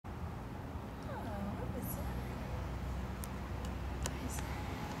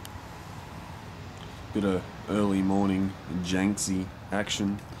Bit of early morning janksy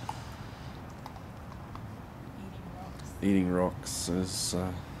action. Eating rocks, as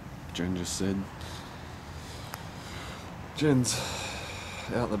Jen just said. Jen's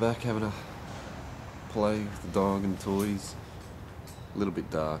out the back having a play with the dog and toys. A little bit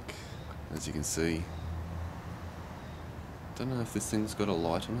dark, as you can see. Don't know if this thing's got a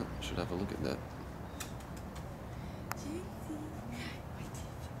light on it. Should have a look at that.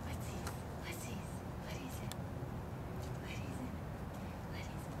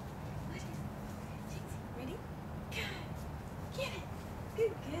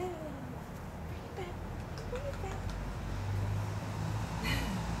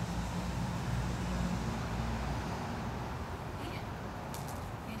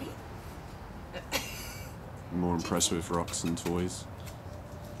 I'm more impressed with rocks and toys.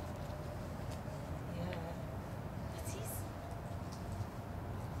 Yeah. What's this?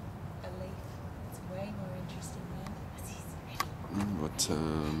 A leaf. It's way more interesting than what's this? Ready?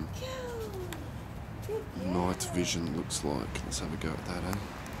 What night vision looks like. Let's have a go at that, eh?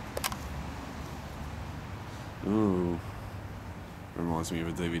 Ooh. Reminds me of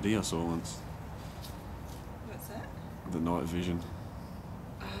a DVD I saw once. What's that? The night vision.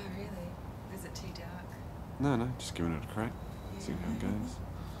 Oh, really? Is it too dark? No, just giving it a crack. See how it goes.